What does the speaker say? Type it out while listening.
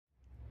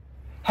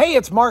Hey,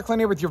 it's Mark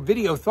Lanier with your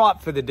video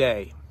thought for the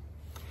day.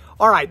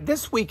 All right,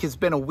 this week has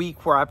been a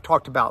week where I've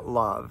talked about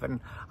love,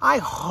 and I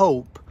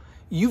hope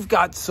you've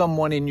got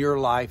someone in your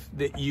life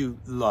that you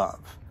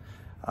love.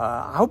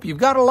 I hope you've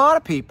got a lot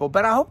of people,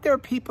 but I hope there are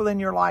people in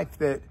your life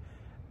that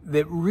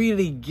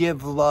really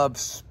give love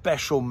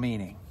special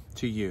meaning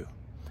to you.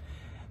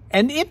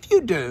 And if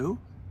you do,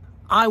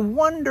 I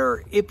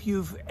wonder if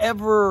you've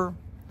ever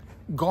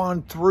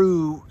gone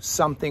through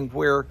something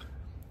where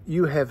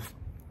you have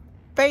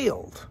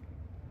failed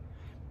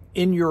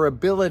in your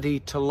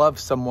ability to love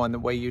someone the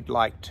way you'd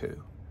like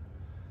to.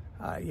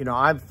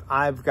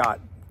 I've got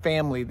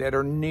family that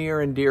are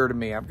near and dear to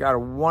me. I've got a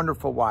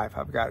wonderful wife.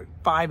 I've got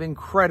 5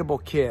 incredible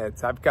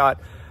kids. I've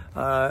got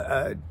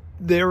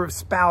their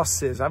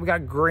spouses. I've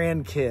got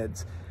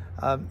grandkids.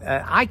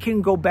 I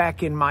can go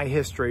back in my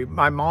history.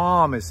 My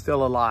mom is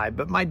still alive,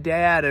 but my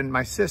dad and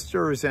my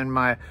sisters and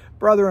my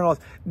brother-in-law,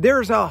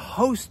 there's a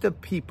host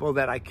of people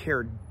that I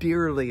care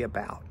dearly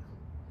about.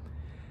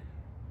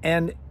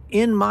 And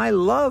in my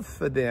love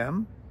for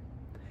them,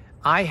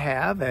 I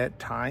have at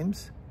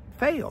times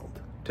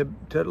failed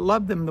to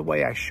love them the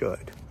way I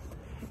should.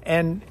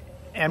 And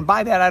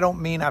by that, I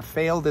don't mean I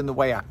failed in the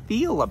way I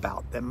feel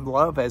about them.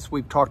 Love, as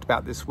we've talked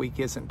about this week,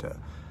 isn't a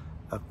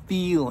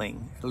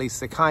feeling, at least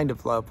the kind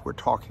of love we're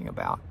talking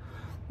about.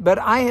 But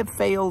I have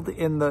failed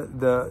in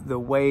the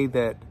way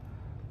that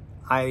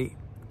I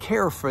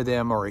care for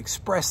them or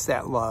express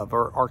that love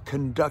or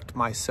conduct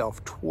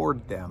myself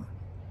toward them.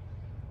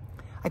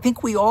 I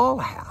think we all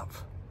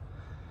have.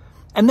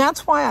 And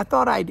that's why I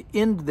thought I'd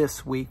end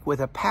this week with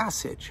a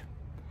passage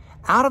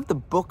out of the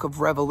book of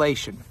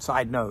Revelation.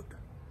 Side note,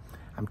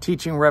 I'm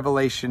teaching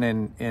Revelation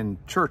in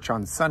church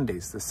on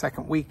Sundays. The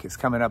second week is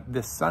coming up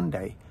this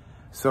Sunday.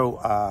 So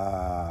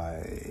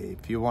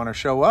if you want to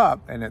show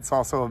up, and it's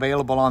also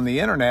available on the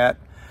internet.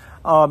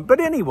 But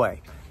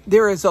anyway,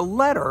 there is a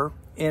letter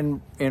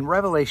in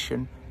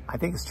Revelation, I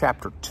think it's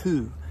chapter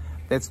 2,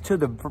 that's to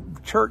the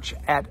church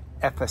at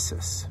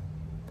Ephesus.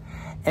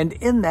 And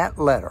in that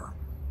letter,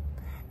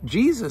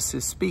 Jesus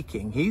is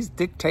speaking. He's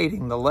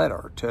dictating the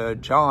letter to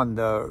John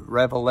the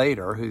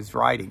Revelator who's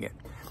writing it.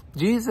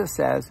 Jesus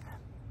says,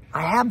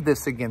 I have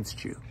this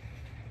against you.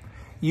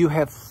 You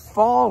have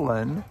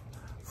fallen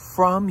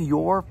from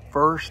your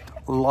first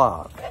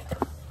love.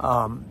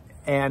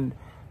 And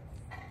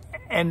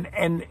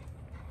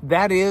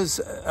that is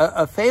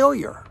a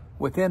failure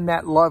within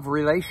that love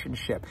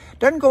relationship.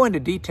 Doesn't go into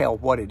detail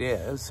what it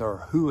is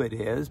or who it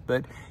is,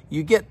 but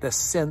you get the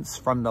sense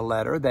from the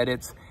letter that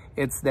it's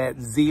that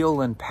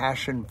zeal and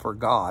passion for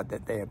God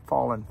that they had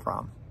fallen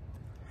from.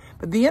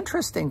 But the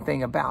interesting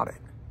thing about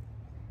it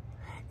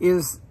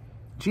is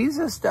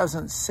Jesus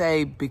doesn't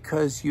say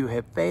because you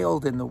have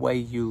failed in the way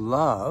you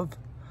love,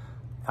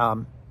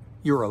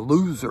 you're a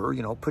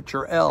loser, put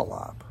your L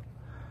up.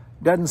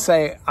 Doesn't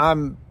say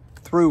I'm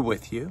through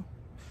with you.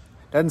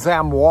 Doesn't say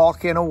I'm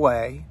walking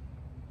away.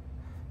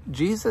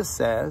 Jesus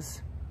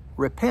says,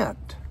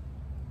 repent.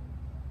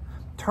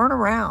 Turn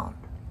around.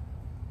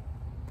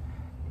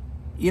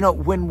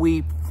 When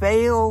we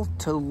fail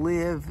to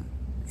live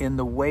in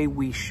the way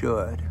we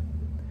should,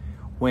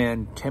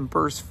 when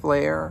tempers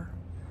flare,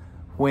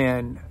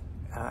 when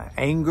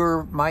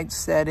anger might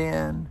set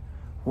in,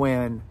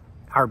 when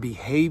our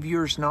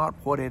behavior's not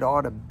what it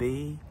ought to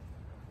be,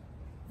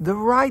 the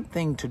right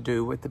thing to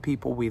do with the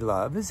people we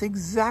love is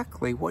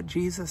exactly what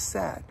Jesus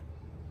said.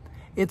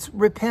 It's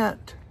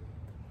repent.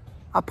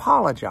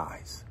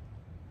 Apologize.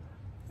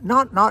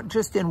 Not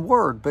just in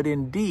word, but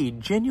in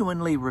deed.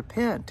 Genuinely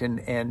repent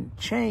and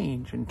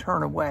change and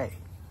turn away.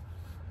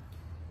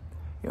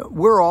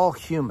 We're all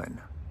human.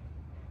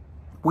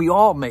 We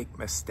all make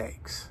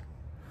mistakes.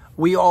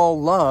 We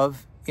all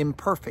love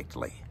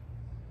imperfectly.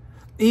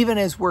 Even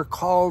as we're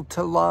called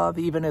to love,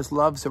 even as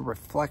love's a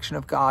reflection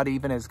of God,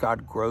 even as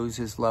God grows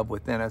his love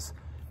within us,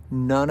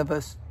 none of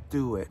us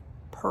do it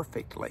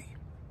perfectly.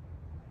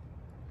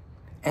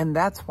 And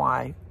that's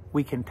why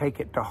we can take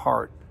it to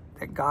heart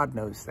that God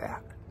knows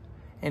that.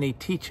 And he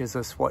teaches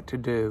us what to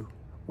do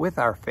with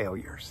our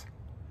failures.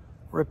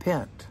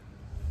 Repent.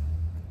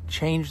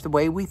 Change the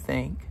way we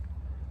think.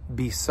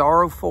 Be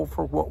sorrowful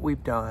for what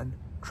we've done.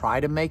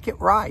 Try to make it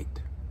right.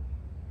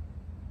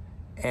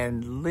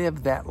 And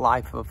live that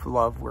life of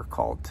love we're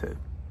called to.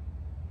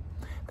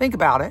 Think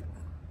about it.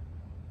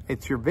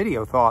 It's your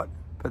video thought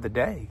for the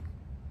day.